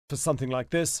for something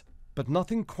like this, but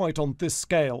nothing quite on this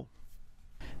scale.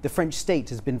 The French state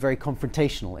has been very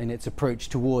confrontational in its approach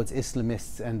towards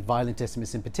Islamists and violent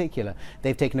Islamists in particular.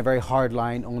 They've taken a very hard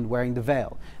line on wearing the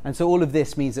veil. And so all of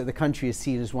this means that the country is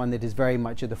seen as one that is very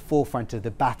much at the forefront of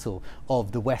the battle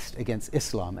of the West against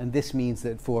Islam. And this means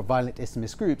that for violent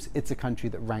Islamist groups, it's a country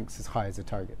that ranks as high as a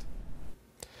target.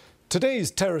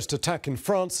 Today's terrorist attack in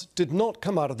France did not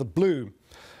come out of the blue.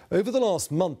 Over the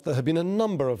last month, there have been a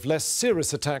number of less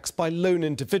serious attacks by lone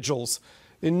individuals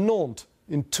in Nantes,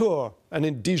 in Tours and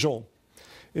in Dijon.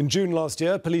 In June last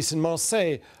year, police in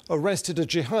Marseille arrested a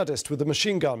jihadist with a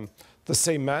machine gun, the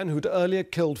same man who'd earlier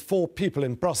killed 4 people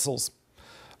in Brussels.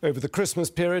 Over the Christmas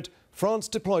period, France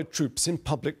deployed troops in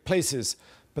public places,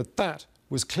 but that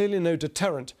was clearly no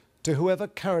deterrent to whoever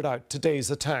carried out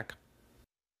today's attack.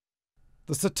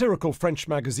 The satirical French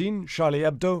magazine Charlie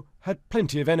Hebdo had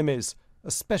plenty of enemies,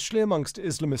 especially amongst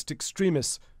Islamist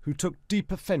extremists who took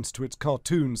deep offence to its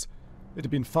cartoons. It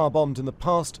had been firebombed in the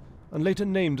past and later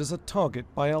named as a target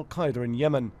by Al-Qaeda in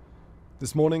Yemen.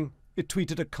 This morning, it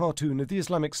tweeted a cartoon of the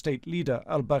Islamic State leader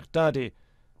al-Baghdadi.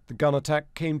 The gun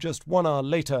attack came just 1 hour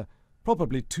later,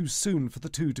 probably too soon for the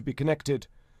two to be connected.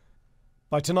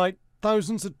 By tonight,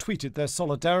 thousands had tweeted their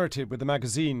solidarity with the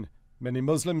magazine. Many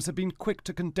Muslims have been quick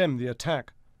to condemn the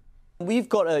attack. We've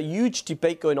got a huge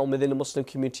debate going on within the Muslim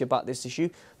community about this issue.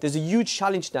 There's a huge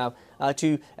challenge now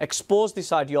to expose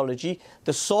this ideology,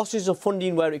 the sources of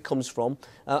funding, where it comes from,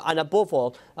 and above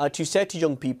all, to say to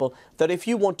young people that if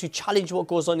you want to challenge what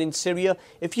goes on in Syria,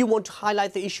 if you want to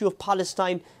highlight the issue of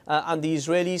Palestine and the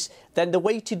Israelis, then the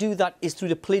way to do that is through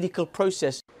the political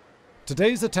process.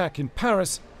 Today's attack in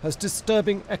Paris has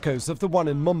disturbing echoes of the one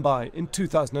in Mumbai in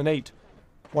 2008.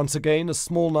 Once again, a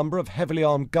small number of heavily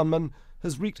armed gunmen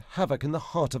has wreaked havoc in the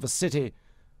heart of a city.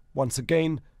 Once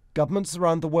again, governments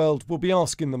around the world will be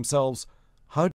asking themselves, how